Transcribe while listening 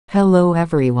Hello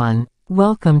everyone,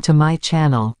 welcome to my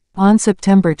channel. On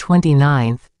September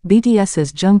 29th,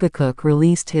 BTS's Jungkook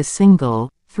released his single,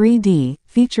 3D,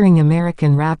 featuring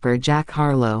American rapper Jack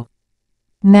Harlow.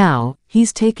 Now,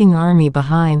 he's taking ARMY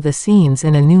behind the scenes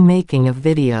in a new making-of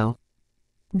video.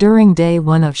 During day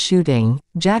one of shooting,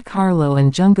 Jack Harlow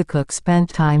and Jungkook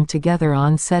spent time together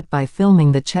on set by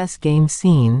filming the chess game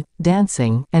scene,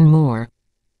 dancing, and more.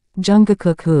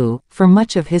 Jungkook, who, for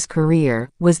much of his career,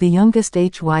 was the youngest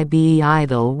HYBE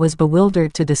idol, was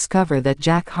bewildered to discover that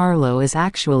Jack Harlow is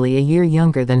actually a year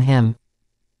younger than him.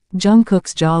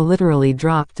 Jungkook's jaw literally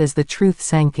dropped as the truth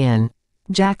sank in.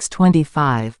 "Jack's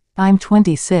 25. I'm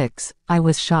 26, I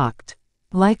was shocked."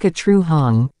 Like a true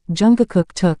hung,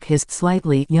 Jungkook took his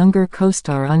slightly younger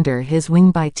co-star under his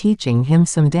wing by teaching him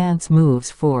some dance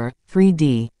moves for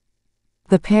 3D.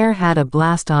 The pair had a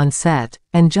blast on set,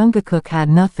 and Jungkook had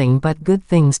nothing but good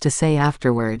things to say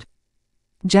afterward.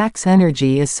 "Jack's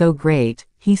energy is so great,"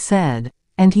 he said,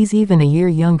 "and he's even a year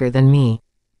younger than me.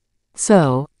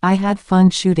 So, I had fun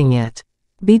shooting it."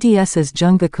 BTS's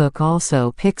Jungkook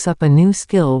also picks up a new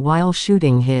skill while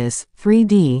shooting his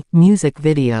 3D music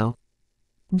video.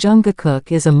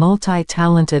 Jungkook is a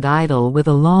multi-talented idol with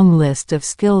a long list of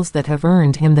skills that have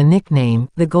earned him the nickname,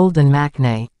 the Golden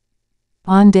Maknae.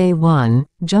 On day one,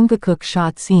 Jungkook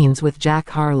shot scenes with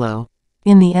Jack Harlow.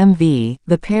 In the MV,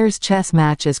 the pair's chess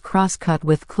match is cross-cut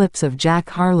with clips of Jack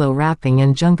Harlow rapping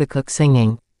and Jungkook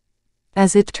singing.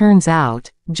 As it turns out,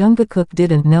 Jungkook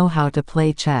didn't know how to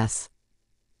play chess.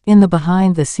 In the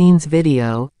behind-the-scenes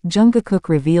video, Jungkook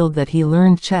revealed that he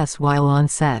learned chess while on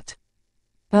set.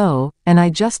 "Oh, and I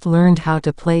just learned how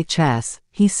to play chess,"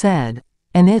 he said.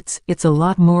 "And it's a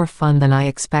lot more fun than I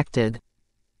expected.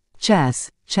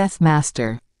 Chess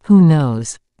master. Who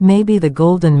knows? Maybe the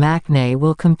Golden Maknae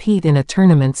will compete in a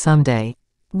tournament someday.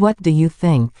 What do you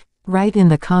think? Write in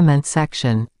the comment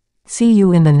section. See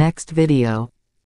you in the next video.